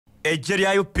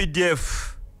Ejeria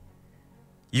Updf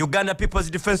Uganda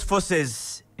People's Defense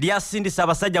Forces lyasindisa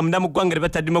abasajja mundamu gwanga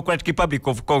libata Democratic Republic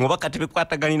of Congo bakati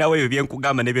bikwataganira weyo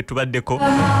byenkugamba ne byetubaddeko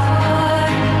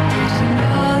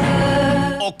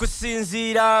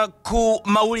okusinzira ku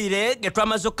mawulire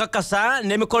getwamaze okukakasa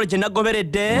n'emikolo gye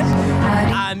nagoberedde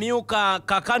amyuka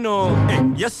kakano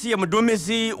yasiye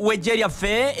muduumizi w'eggye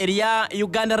lyaffe erya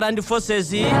Uganda Land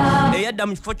Forces eyadda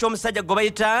mu kifo ky'omusajja gwe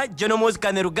bayita General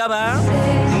Muzika Nerugaba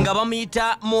nga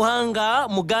bamuyita Muhanga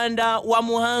muganda wa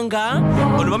Muhanga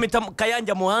ono bamuyita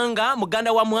Kayanja Muhanga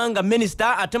muganda wa Muhanga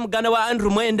Minister ate muganda wa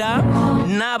Andrew Mwenda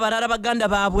n'abalala baganda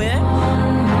baabwe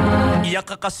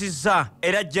yakakasiza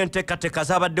era jenteekateeka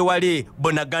zabadde wali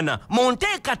Bonagana mu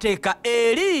nteekateeka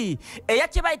eri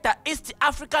eyakibayita East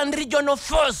African Regional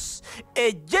Force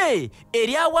eggye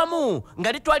eryawamu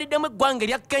nga litwaliddemu eggwanga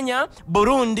erya Kenya,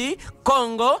 Burundi,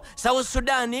 Congo, South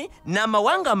Sudan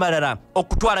n'amawanga amalala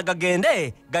okutwala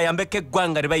gagende gayambeko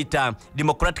eggwanga libayita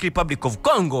Democratic Republic of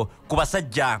Congo ku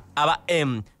basajja aba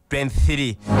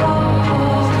M23.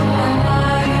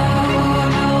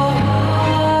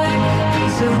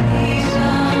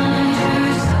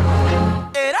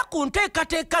 Ku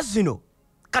nteekateeka zino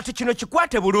kati kino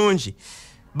kikwate bulungi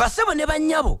basebo ne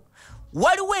bannyabo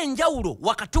waliwo enjawulo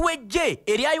wakati w'eggye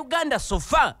erya Uganda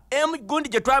sofa gundi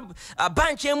gye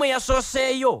banki emu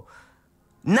eyasooseeyo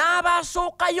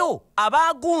n'abaasookayo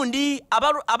abagundi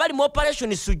abali mu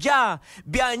Operation Suja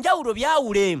byanjawulo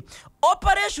byawule.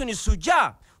 Operation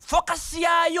Suja focus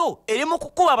yayo eri mu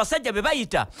kukuba abasajja be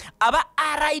bayita aba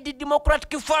Allied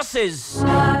Democratic Forces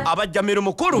abajjamiro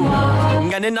mukulu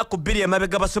nga n'ennaku bbiri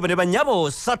emabega basebo ne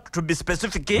bannyabo to be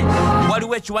specific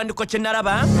waliwo ekiwandiiko kye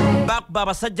nalaba bakuba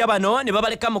abasajja bano ne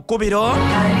babaleka mu kkubiro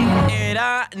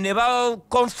era ne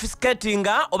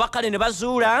baconfiscatinga oba kale ne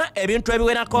bazuula ebintu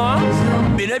ebiwerako.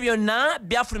 Bino byonna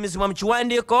byafulumizibwa mu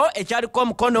kiwandiiko ekyaliko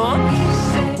omukono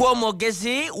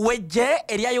gw'omwogezi w'eggye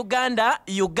erya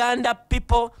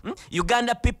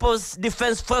Uganda People's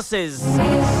Defense Forces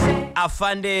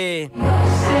afande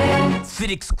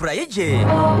Felix Kuraije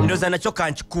ndoza nakyo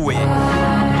kankikuwe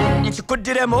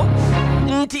nkikuddiremu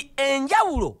nti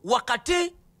enjawulo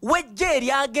wakati w'eggye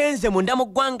eryagenze munda mu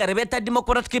ggwanga ly'ebeeta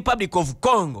Democratic Republic of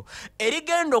Congo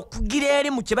erigenda okugira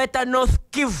eri mu kye beeta North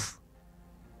Kivu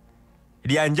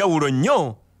lyanjawulo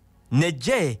nnyo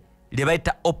n'eggye lye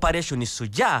bayita Operation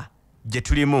Suja gye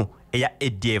tulimu eya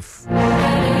ADF.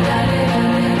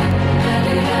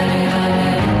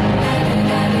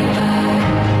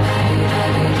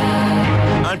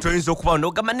 Anti oyinza okuba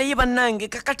n'ogamba naye bannange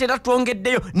kakati era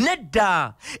twongeddeyo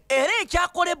nedda era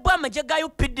ekyakolebwa amagye ga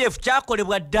UPDF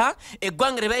kyakolebwa dda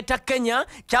eggwanga lye bayita Kenya,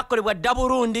 kyakolebwa dda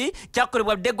Burundi,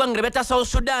 kyakolebwa dda eggwanga lye bayita South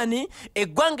Sudan,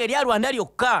 eggwanga eryalwana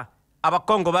lyokka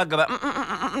abakongo bagaba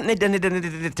nedda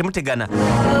temutegana.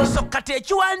 So kati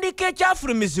ekiwandiiko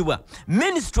ekyafulumizibwa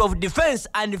Ministry of Defense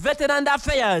and Veteran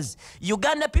Affairs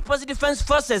Uganda People's Defense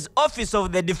Forces Office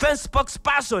of the Defense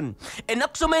Spokesperson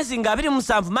ennaku somwezi nga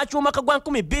 27 Machi omwaka gwa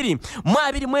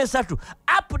 2023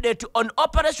 update on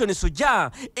Operation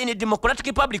Suja in the Democratic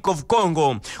Republic of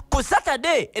Congo. Ku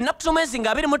Saturday ennaku somwezi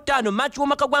nga 25 Machi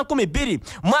omwaka gwa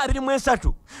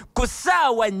 2023 ku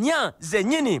ssaawa 4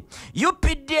 zennyini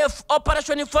UPDF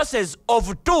Operation Forces of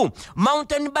 2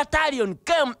 Mountain Battalion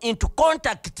came into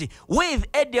contact with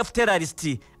ADF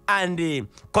terrorists and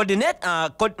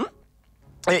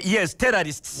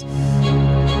terrorists.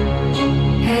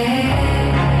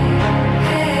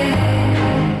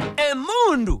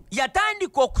 Emundu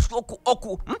yatandika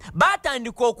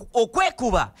batandika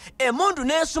okwekuba emundu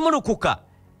n'esumulukuka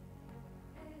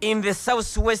in the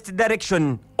southwest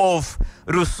direction of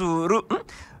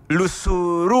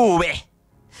Lusurube.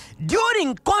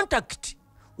 During contact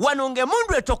wanonge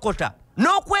mundu etokota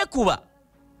n'okwekuba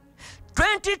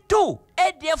 22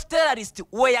 ADF terrorists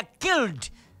were killed.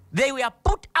 They were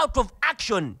put out of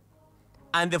action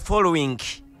and the following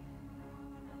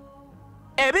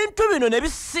ebintu bino ne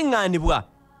bisiŋŋaanibwa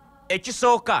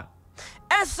ekisooka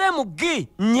SMG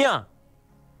 4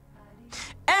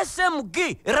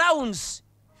 SMG rounds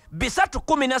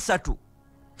 313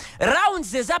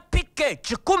 rounds eza pike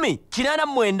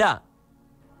 189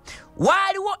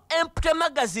 waliwo empty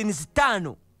magazines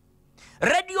 5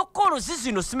 radio calls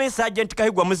zino Smith Sergeant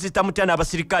Kahigwa muzita mutana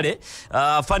abasirikale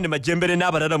fande majembere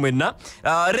n'abalala mwenna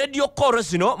radio calls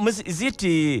zino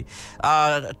ziti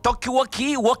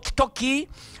walkie-talkie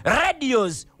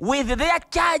radios with their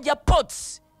charger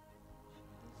ports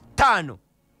 5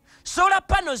 solar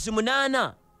panels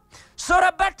 8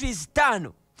 solar batteries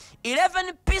 5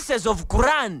 11 pieces of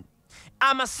Quran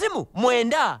amasimu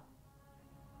 9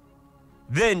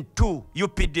 then 2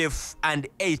 UPDF and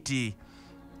 80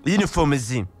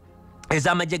 uniforms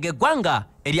ez'amagye g'eggwanga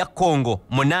erya Congo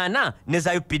 8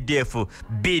 n'eza UPDF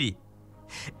 2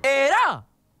 era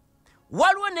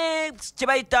waliwo ne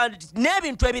kyebayita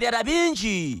n'ebintu ebirala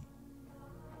bingi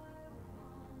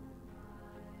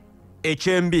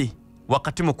ekyembi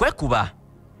wakati mu kwekuba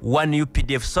 1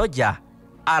 UPDF soldier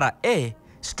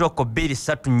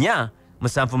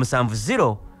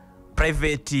RA/234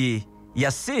 Private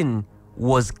Yasin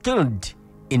was killed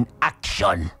in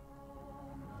action.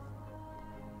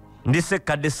 Ndise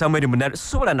kadde Samuel Munari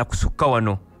sobola na kusukka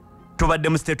wano tubadde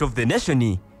mu State of the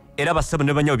Nation era basaba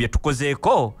ne banyawo bye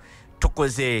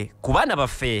tukoze ku baana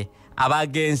baffe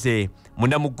abagenze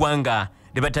munda mu ggwanga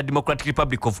Liberal Democratic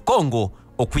Republic of Congo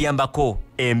okuyambako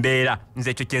embeera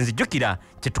nze ekyo kyenzijjukira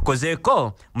kye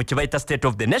tukozeeko mu kibayita State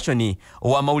of the Nation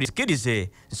ow'amawulire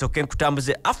sikirize nsooke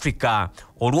nkutambuze Africa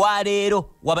olwaleero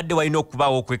wabadde walina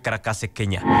okubaawo okwekalakasa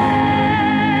Kenya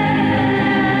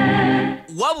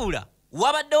wabula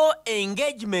wabaddewo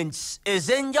engagements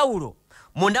ez'enjawulo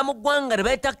munda mu ggwanga ne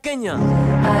bayita Kenya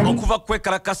okuva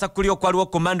kwekalakasa kuli okwaliwo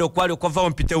komando okwali okwavawo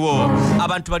mpitewo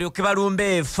abantu balyoke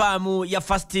balumbe faamu ya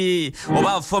first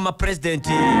oba former president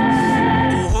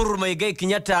Uhuru Muigai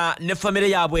Kenyatta ne famire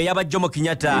yaabwe eyaba Jomo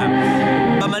Kenyatta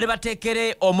bamale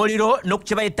bateekere omuliro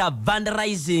n'okukye bayita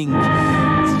vandalizing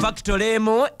factory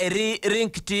emu eri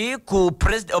linked ku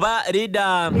president oba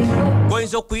leader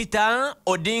goyinza okuyita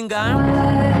Odinga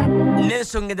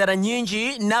n'ensonga endala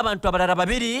nyingi n'abantu abalala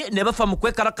babiri ne bafa mu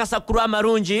kwekalakasa ku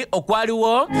lw'amalungi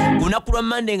okwaliwo ku lunaku lwa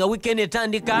Monday nga weekend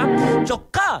etandika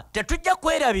kyokka tetujja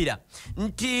kwerabira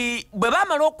nti bwe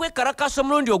baamala okwekalakasa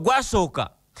omulundi ogwasooka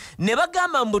ne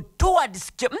bagamba mbu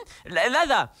towards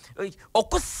rather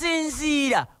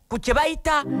okusinziira ku kye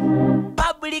bayita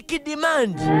public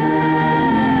demand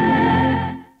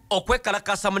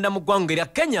okwekalakasa munda mu ggwanga erya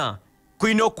Kenya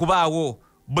kulina okubaawo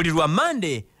buli lwa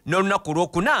Monday n'olunaku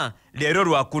lwokuna leero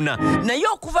lwakuna naye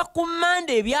okuva ku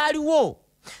Monday ebyaliwo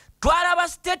twalaba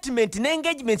statement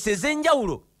n'engagements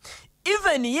ez'enjawulo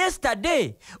even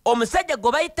yesterday omusajja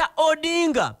gwe bayita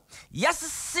Odinga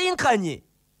yasisinkanye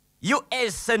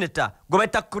US Senator gwe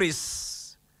bayita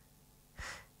Chris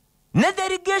ne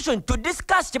delegation to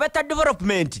discuss better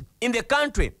development in the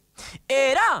country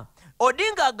era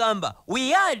Odinga agamba we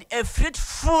had a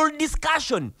fruitful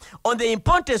discussion on the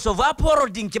importance of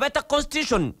upholding Kibeta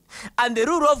constitution and the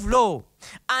rule of law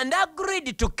and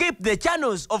agreed to keep the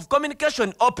channels of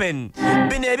communication open.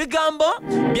 Bino ebigambo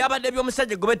byabadde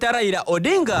by'omusajja gwe bayita Raila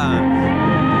Odinga.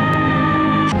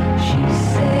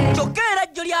 Kyokera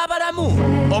jjo ly'abalamu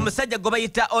omusajja gwe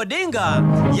bayita Odinga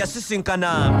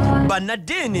yasisinkana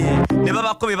bannaddiini ne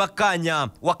babako bye bakkaanya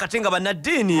wakati nga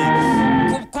bannaddiini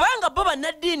kubanga bo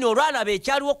bannaddiini olwalaba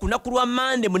ekyaliwo ku lunaku lwa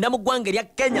Monday munda mu ggwanga erya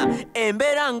Kenya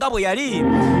embeera nga bwe yali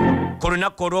ku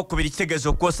lunaku olwokubiri kitegeeza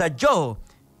okwosa jjo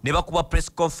ne bakuba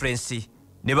press conference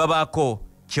ne babaako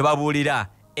kye babuulira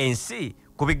ensi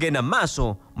ku bigenda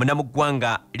maaso munda mu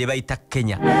ggwanga lye bayita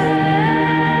Kenya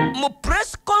mu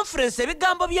press conference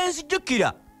ebigambo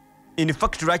byenzijjukira in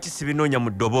fact lwaki sibinoonya mu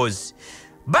ddoboozi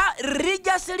ba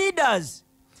religious leaders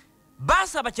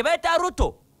basaba kye bayita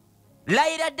Ruto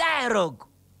Raila dialogue.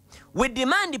 We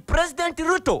demand President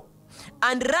Ruto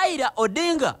and Raila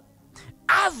Odinga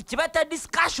have better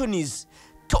discussions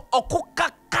to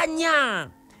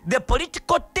okukakanya the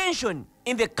political tension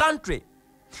in the country.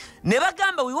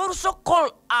 Nebagamba, we also call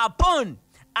upon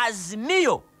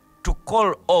Azimio to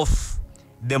call off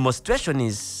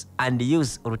demonstrations and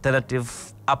use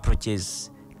alternative approaches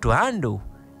to handle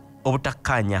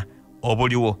obutakanya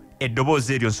obuliwo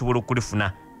eddoboozi eryo nsobola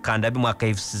okulifuna kandabi mwaka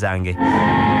ifisi zange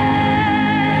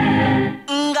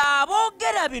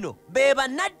ng'aboogera bino be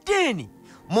bannaddiini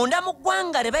munda mu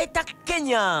ggwanga lye bayita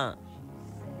Kenya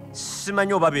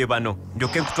simanyi oba be bano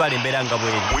ndyoke nkutwala embeera nga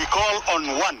bweri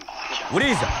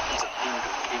wuliriza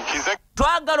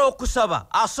twagala okusaba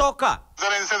asooka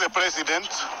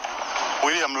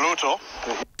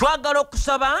twagala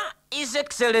okusaba His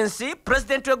Excellency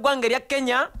President w'eggwanga erya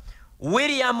Kenya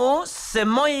William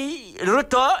Semoi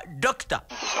Ruto, Doctor.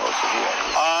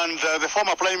 And the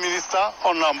former Prime Minister,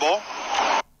 Honorable.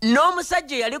 No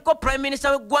musajja yaliko Prime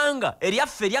Minister w'eggwanga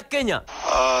eryaffe erya Kenya.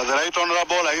 The Right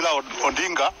Honorable Raila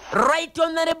Odinga. Right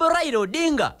Honorable Raila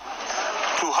Odinga.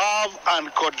 To have an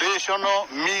conditional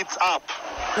meet-up.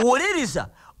 Wuliriza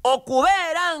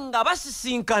okubeera nga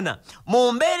basisinkana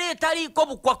mu mbeera etaliiko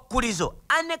bukwakkulizo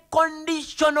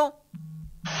unconditional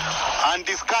and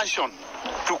discussion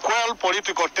to quell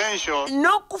political tension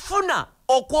n'okufuna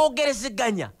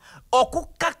okwogerezeganya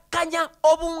okukakkanya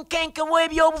obunkenke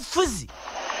bw'ebyobufuzi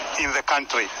in the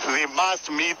country. They must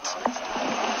meet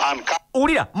and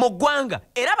ulira mu ggwanga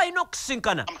era balina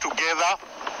okusinkana come together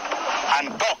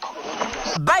and talk.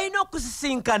 Balina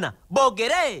okusisinkana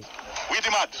boogere. We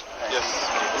demand. Yes.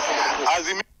 As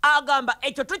the Agamba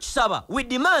ekyo tukisaba. We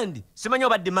demand. Simanyi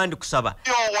oba demand kusaba.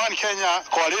 One Kenya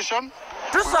coalition.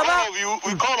 Tusaba. All of you,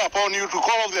 we call upon you to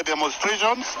call off the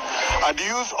demonstrations and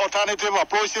use alternative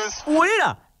approaches.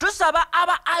 Wulira, tusaba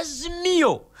aba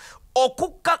Azimio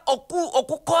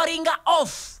okukolinga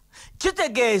off.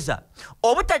 Kitegeeza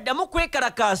obutaddamu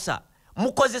kwekalakasa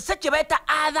mukozese kye bayita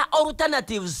other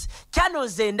alternatives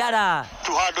channels endala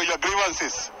to handle your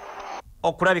grievances.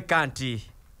 Okulabika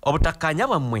nti obutakkaanya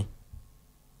bwammwe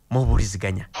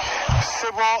mubuliziganya.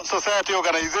 Civil society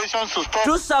organizations to stop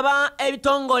Tusaba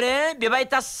ebitongole bye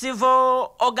bayita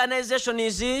civil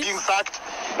organizations being sucked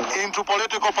into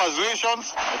political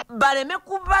persuasions. baleme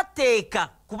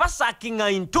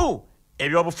kubasakinga into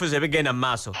ebyobufuzi ebigenda mu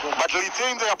maaso. But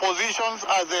retain their positions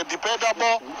as a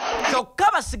dependable.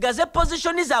 Kyokka basigaze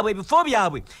pozisioni zaabwe ebifo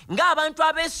byabwe ng'abantu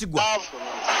abeesigwa.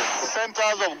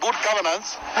 Centers of good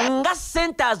governance. Nga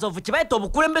centers of kye bayita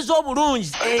obukulembeze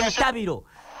obulungi entabiro.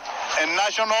 And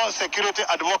national security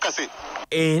advocacy.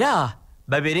 Era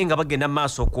babeere nga bagenda mu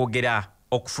maaso okwogera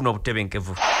okufuna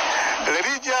obutebenkevu.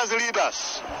 Religious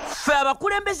leaders. Ffe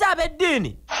abakulembeze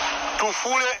ab'eddiini To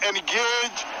fully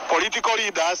engage political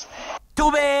leaders.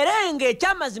 Tubeere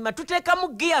ng'ekyamazima tuteekamu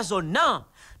giya zonna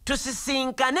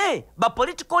tusisinkane ba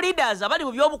political leaders abali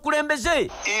mu by'obukulembeze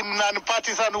In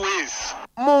non-partisan ways.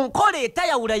 mu nkola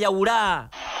etayawulayawula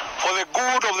For the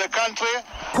good of the country.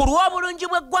 ku lw'obulungi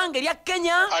bw'eggwanga erya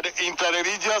Kenya And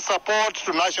interreligious support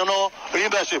to national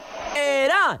leadership.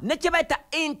 era ne kye bayita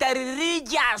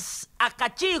interreligious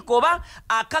akakiiko oba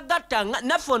akagatta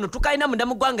naffe ono tukalina munda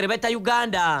mu ggwanga lye bayita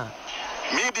Uganda.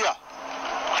 Media.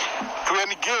 To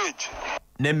engage.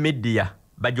 Ne media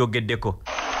bajogeddeko.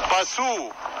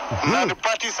 Pursue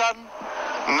non-partisan,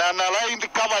 non-aligned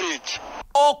coverage.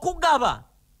 Okugaba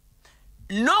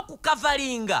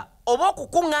n'okukavalinga oba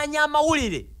okukuŋŋaanya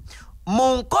amawulire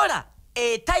mu nkola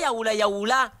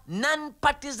etayawulayawula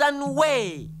non-partisan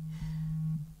way.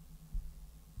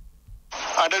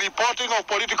 And the reporting of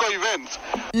political events.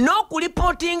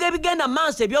 N'okulipootinga ebigenda mu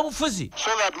maaso ebyobufuzi.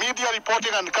 So that media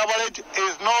reporting and coverage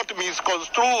is not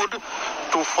misconstrued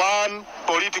to fund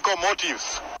political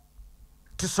motives.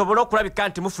 Tusobole okulabika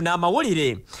nti mufuna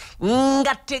amawulire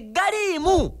nga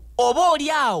tegaliimu oba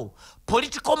oliawo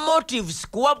political motives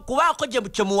kubaako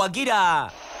gye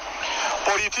muwagira.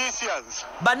 Politicians. To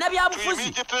Bannabyabufuzi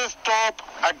immediately stop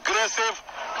aggressive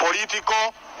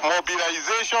political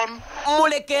mobilization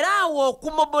mulekeraawo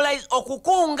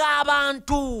okukunga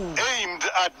abantu aimed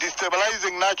at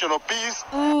destabilizing national peace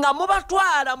nga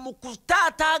mubatwala mu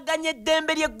kutaataaganya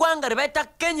eddembe ly'eggwanga lye bayita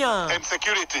Kenya and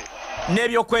security.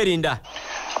 n'ebyokwerinda.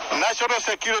 National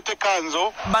Security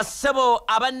Council Bassebo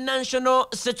aba National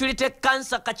Security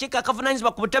Council kakiiko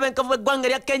akavunaanyizibwa ku butebenkevu bw'eggwanga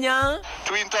lya Kenya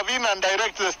to intervene and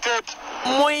direct the state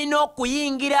mulina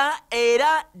okuyingira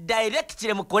era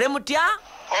directly mukole mutya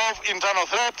of internal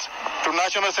threat to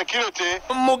national security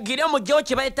mugire mugyewo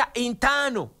kye bayita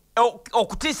intaano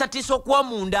okutiisatiisa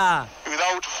okw'omunda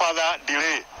without further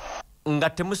delay. nga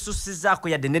temususizaako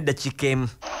yadde n'eddakiika emu.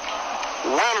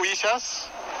 Well wishers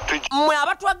to Mmwe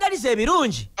abatwagaliza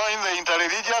ebirungi join the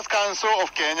Interreligious Council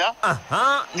of Kenya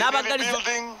in n'abagaliza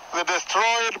rebuilding the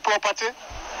destroyed property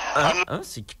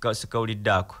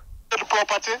sikawuliddeako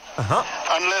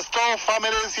and restore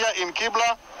families here in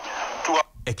Kibra to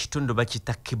ekitundu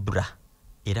bakiyita Kibra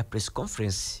era press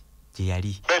conference gye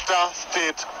yali a better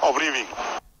state of living.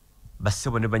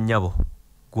 bassebo ne bannyabo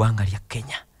ggwanga lya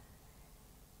Kenya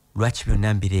lwaki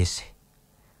byonna mbireese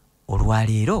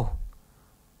olwaleero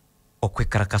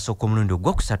okwekalakasa okw'omulundi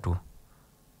ogwokusatu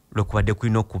lwekubadde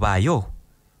kulina okubaayo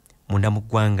munda mu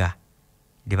ggwanga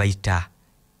lye bayita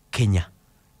Kenya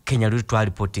luli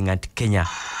twalipotinga nti Kenya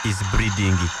is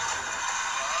breeding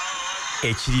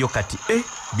ekiriyo kati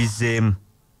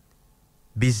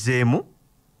bizeemu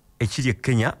ekiri e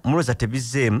Kenya mulowooza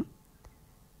tebizeemu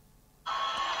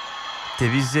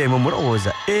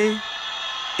mulowooza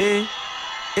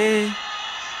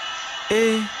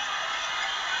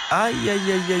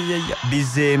ayayayayaya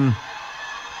bizeemu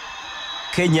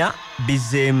Kenya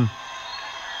bizeemu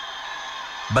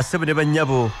bassebo ne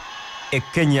bannyabo e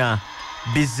Kenya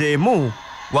bizeemu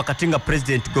wakati nga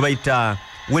president gwe bayita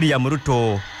William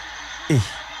Ruto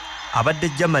abadde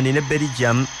Germany ne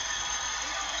Belgium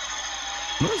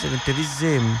mulowooza bintu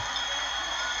tebizeemu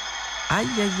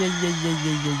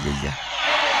ayayayayayaya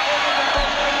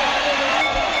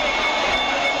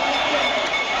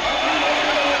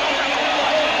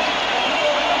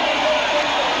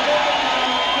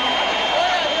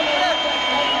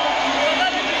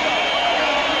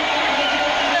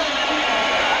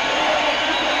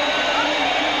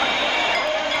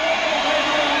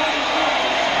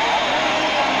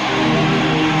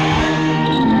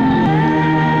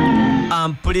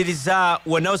mpuliriza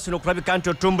wonna osino okulabika nti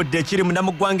otumbudde ekiri mu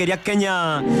namuggwanga erya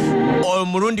Kenya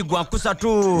omulundi gwa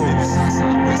kusatu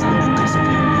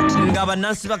nga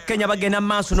bannansi ba Kenya bagenda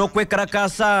maaso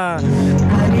n'okwekalakasa.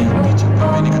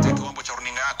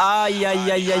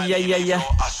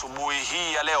 Asubuhi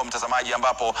hii ya leo mtazamaji,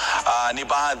 ambapo ni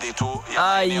baadhi tu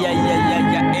ya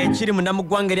ekiri mu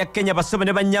namuggwanga erya Kenya basobe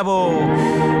ne bannyabo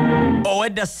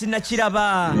owedda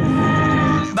sinakiraba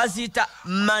bazita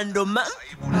mando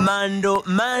mano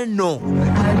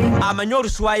amanyi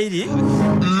Oluswayiri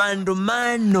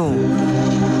mano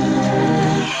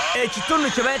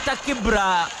ekitundu kye bayita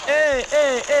Kibra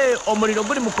omuliro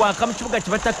guli mu kwaka mu kibuga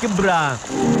kye bayita Kibra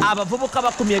abavubuka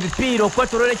bakumya ebipiira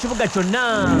okwetoloola ekibuga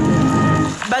kyonna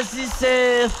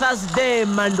bazise Thursday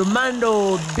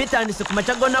mando bitandise ku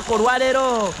makya g'olunaku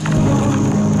olwaleero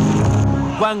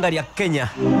ggwanga lya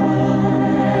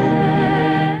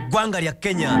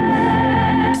Kenya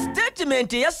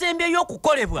statement yasembyeyo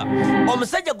okukolebwa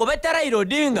omusajja gwe bayita Raila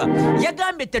Odinga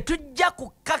yagambye tetujja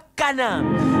kukakkana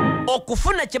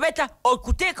okufuna kyebayita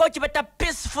okuteekawo kyebayita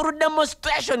peaceful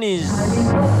demonstrations.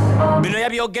 Bino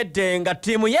yabyogedde nga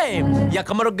ttiimu ye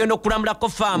yakamala okugenda okulambulako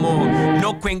faamu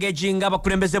n'okwengeginga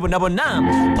abakulembeze bonna.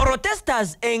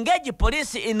 Protesters engage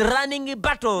police in running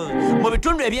battle mu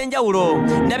bitundu ebyenjawulo.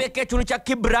 Ndabyeko ekitundu kya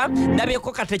Kibra,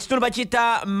 ndabyeko kati ekitundu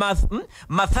bakiyita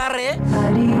Mathare,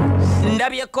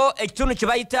 ndabyeko ekitundu kye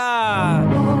bayita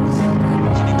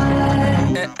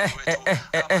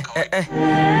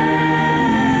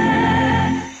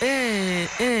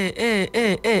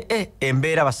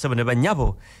embeera bassebo ne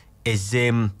bannyabo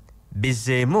ezeemu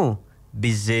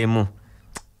bizeemu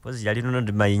pozi yali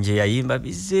Ronald Mayinja yayimba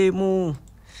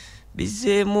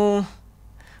bizeemu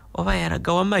oba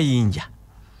yalaga wa Mayinja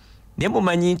naye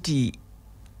mumanyi nti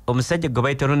omusajja gwe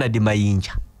bayita Ronald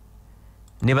Mayinja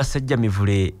ne basajja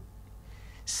mivule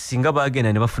singa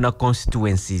bagenda ne bafuna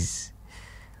constituencies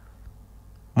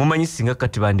mumanyi singa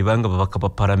kati bandibanga babaka ba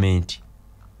palamenti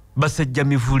basajja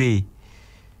mivule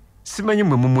simanyi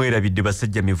mwe mumwerabidde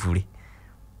basajja mivule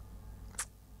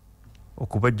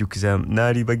okubajjukiza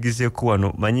naali bagizeeko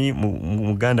wano manyi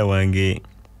muganda wange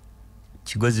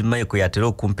Kigozi Michael yatera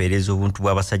okumpeereza obuntu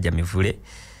bw'abasajja mivule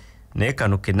naye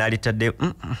kano ke naali tadde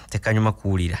tekanyuma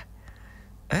kuwulira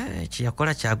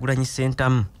kiyakola Kyagulanyi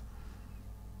Sentamu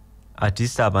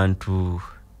atiisa abantu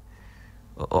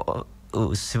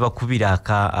sibakubira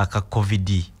aka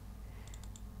covid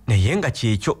naye nga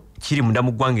kyekyo kiri munda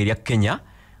mu ggwanga erya Kenya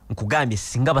nkugambye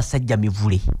singa basajja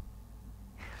mivule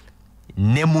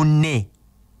ne munne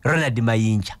Ronald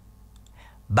Mayinja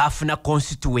bafuna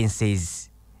constituencies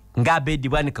nga Abedi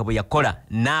Bwanika bwe yakola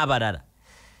n'abalala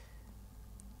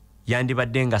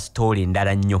yandibadde nga story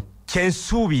ndala nnyo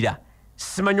kyensuubira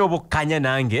simanyi obukkanya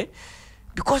nange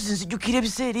because nzijukira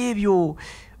ebiseera ebyo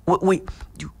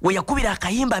we yakubira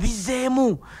akayimba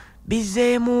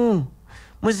bizeemu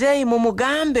muzeeyi mu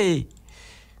mugambe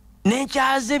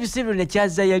nekyaza ebiseera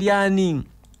nekyaza yali ani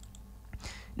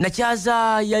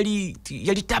nakyaza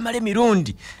yali Tamale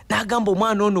mirundi n'agamba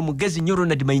omwana ono mugezi nnyo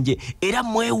Ronald Mayinja era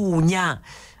mwewuunya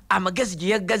amagezi gye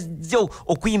yagazze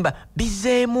okuyimba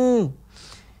bizeemu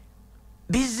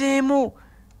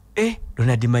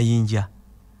Ronald Mayinja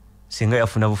singa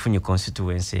yafuna bufunyi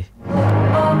constituency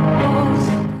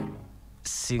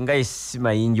singa esi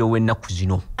Mayinja ow'ennaku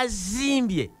zino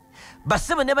azimbye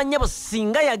basebe ne bannyabo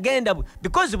singa yagenda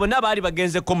because bonna baali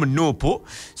bagenzeko mu nuupu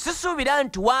sisuubira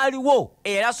nti waaliwo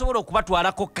era asobola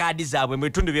okubatwalako kaadi zaabwe mu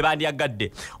bitundu bye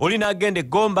bandyagadde oli n'agenda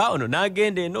eGomba ono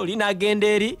n'agenda eno oli n'agenda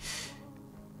eri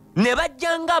ne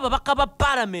bajjanga ababaka ba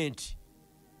palamenti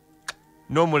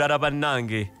n'omulala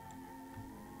bannange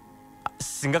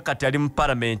singa kati ali mu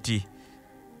palamenti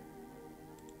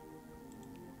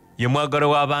ye mwagalo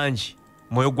w'abangi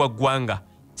mwoyo gwa ggwanga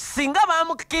singa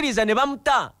baamukkiriza ne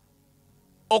bamuta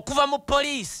okuva mu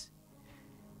poliisi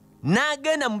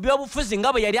n'agenda mu byobufuzi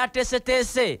nga bwe yali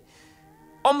ateeseteese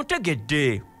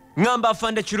omutegedde ngamba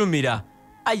afande Kirumira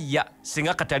ayya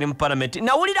singa kati ali mu palamenti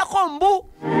nawulirako mbu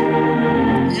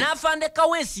n'afande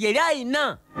Kaweesi yali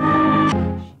ayina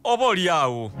oba oli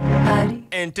awo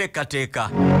enteekateeka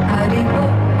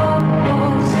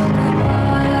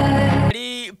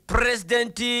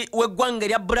Presidenti w'eggwanga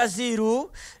erya Brazil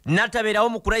n'atabeerawo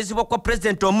mu kulayizibwa kwa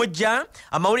pulezidenti omujja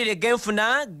amawulire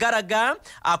genfuna garaga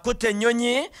akutte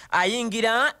ennyonyi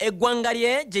ayingira eggwanga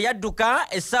lye gye yadduka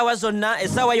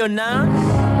essaawa yonna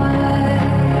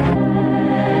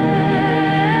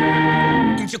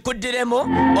nkikuddiremu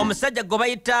omusajja gwe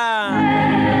bayita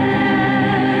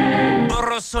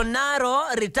Bolsonaro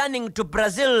returning to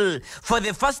Brazil for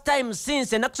the first time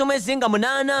since ennaku z'omwezi nga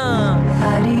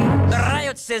 8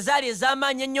 riot sezali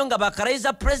ez'amaanyi ennyo nga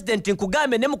bakarayiza president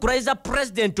nkugambe ne mukurayiza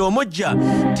president omujja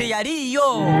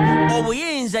teyaliyo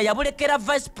obuyinza yabulekera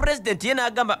vice president ye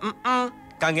n'agamba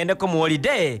kangendeko mu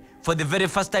holiday for the very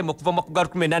first time okuva mu kuga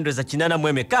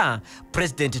 1984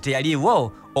 president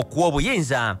teyaliwo okuwa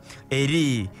obuyinza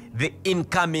eri the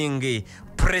incoming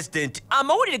president.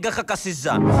 Amawulire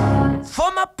gakakasiza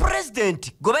former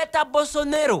president Gobeta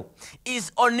Bolsonaro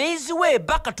is on his way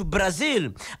back to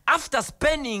Brazil after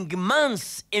spending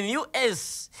months in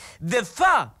US. The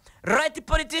far-right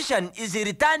politician is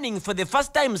returning for the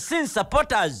first time since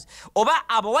supporters oba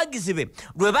abawagizi be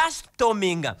lwe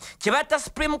bastorminga kyebata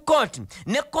Supreme Court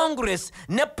ne Congress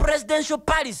ne Presidential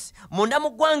Palace munda mu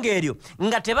ggwanga eryo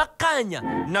nga tebakkaanya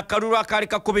nakalulu akaali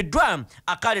kakubiddwa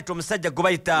akaleeta omusajja gwe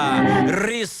bayita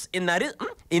Luis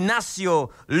Inacio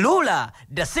Lula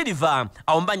da Silva.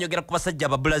 Awo mba njogera ku basajja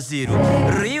aba Brazil.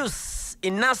 Luis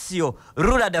Inacio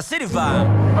Lula da Silva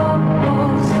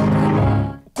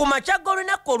ku makyago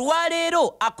olunaku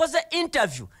olwaleero akoze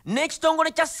interview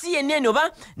n'ekitongole kya CNN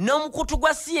oba n'omukutu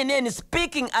gwa CNN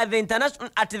speaking at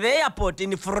the airport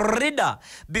in Florida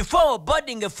before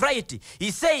boarding a flight.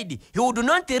 He said he would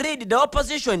not read the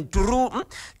opposition to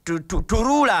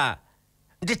Lula.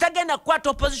 Nditagenda kwata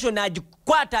opposition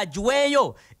agikwata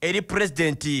agiweeyo eri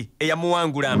president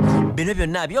eyamuwangula. Bino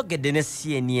byonna byogedde ne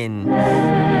CNN.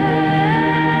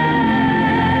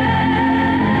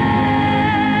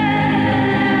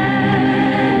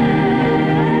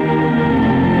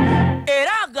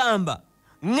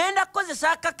 Ngenda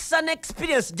kozesa akakisa na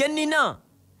experience jenina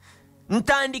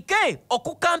ntandike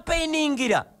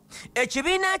okucampaigningira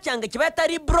ekibiina kyange kibata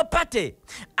Liberal Party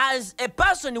as a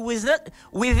person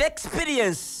with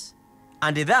experience,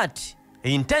 and that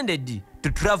he intended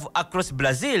to travel across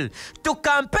Brazil to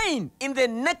campaign in the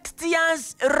next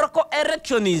year's local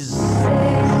elections.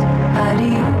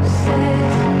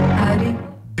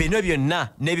 Bino byonna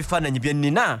n'ebifaananyi bye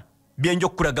nnina byenjo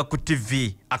kulaga ku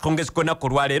TV akongezi kona ku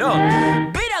lwaleero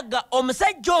biraga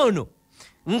omusajja ono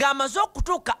ng'amaze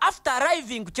okutuuka after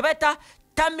arriving ku kibeta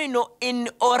terminal in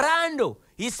Orlando.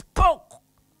 He spoke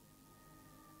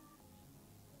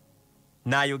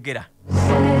n'ayogera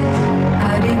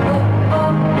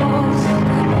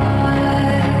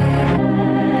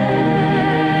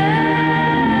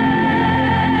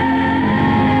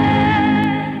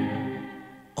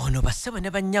ono basebo ne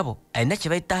bannyabo alina kye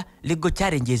bayita legal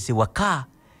challenges waka,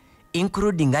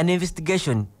 including an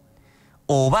investigation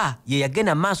oba ye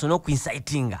yagenda maaso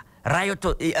n'okuincitinga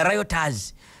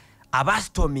rioters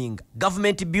abastorming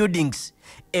government buildings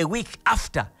a week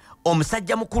after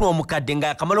omusajja mukulu omukadde nga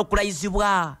yakamala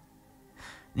okulayizibwa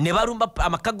ne balumba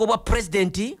amakago bwa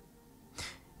president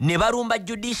ne balumba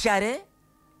judiciary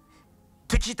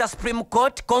tukiyita Supreme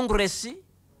Court, Congress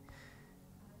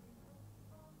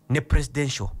ne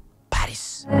Presidential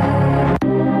Palace.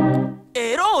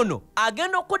 Era ono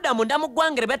agenda okudda munda mu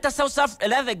ggwanga beta South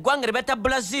Africa, ggwanga beta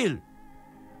Brazil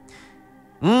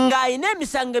ng'ayina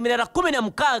emisango emirala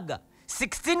 16,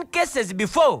 16 cases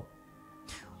before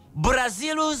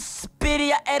Brazil's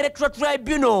Superior Electoral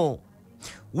Tribunal,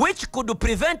 which could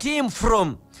prevent him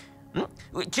from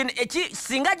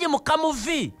singa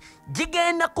gimukamuvi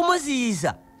gigenda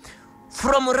kumuziyiza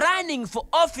from running for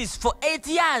office for 8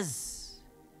 years.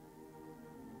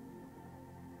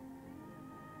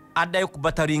 Addayo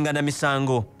kubatalinga na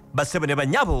misango basebo ne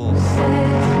bannyabo.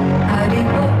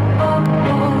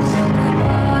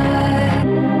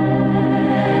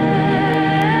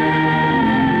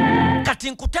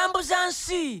 Kati nkutambuza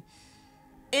nsi.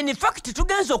 In fact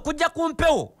tugenza okujja ku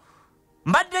mpewo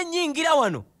mbadde nnyingira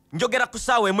wano njogera ku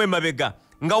ssaawa emu emabega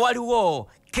nga waliwo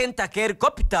Kentucky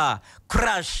helicopter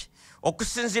crash.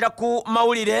 Okusinzira ku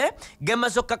mawulire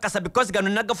gemaze okukakasa because gano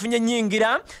nagafunye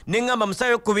nnyingira neŋŋamba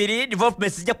musayo kubiri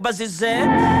developments zijja kuba zizze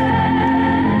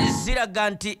ziraga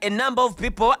nti a number of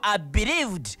people are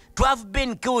believed to have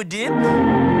been killed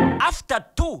after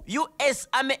 2 US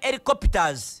Army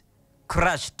helicopters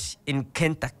crashed in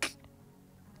Kentucky.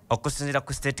 Okusinzira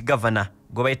ku state governor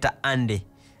gwe bayita Andy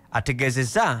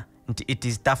ategeezezza nti it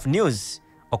is tough news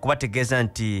okubategeeza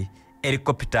nti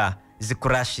helicopter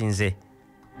zikrashinze.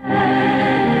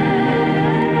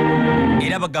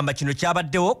 Era bagamba kino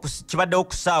kibaddewo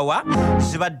ku ssaawa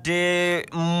zibadde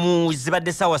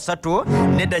ssaawa 3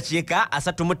 n'eddakiika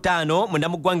 35 munda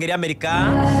mu ggwanga eri America.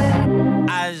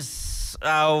 As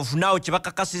of now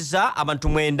kibakakasizza abantu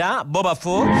 9 bo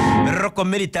bafu. Local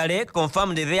military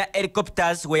confirmed their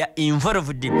helicopters were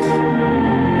involved.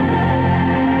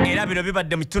 Era bino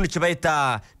bibadde mu kitundu kye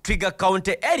bayita Trigger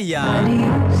County area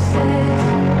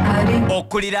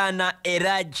okuliraana a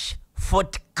large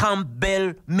Fort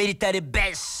Campbell military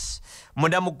base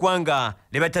munda mu ggwanga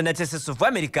libata United States of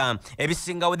America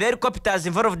ebisinga with helicopters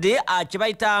involved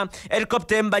kibaita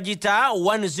helicopter mbagita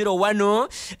 101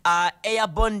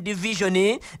 airborne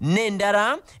division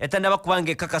nendara etandaba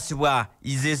kubange kakasibwa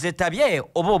izezetabye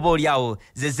obobolyawo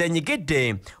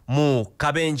zezenyigidde mu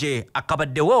kabenje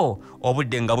akabaddewo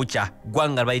obudde nga bucha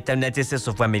ggwanga bayita United States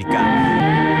of America.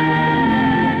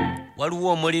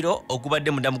 Waliwo omuliro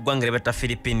ogubadde munda mu ggwanga libata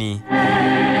Philippines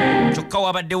kyokka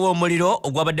wabaddewo omuliro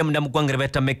ogwabadde munda mu ggwanga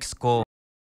libata Mexico.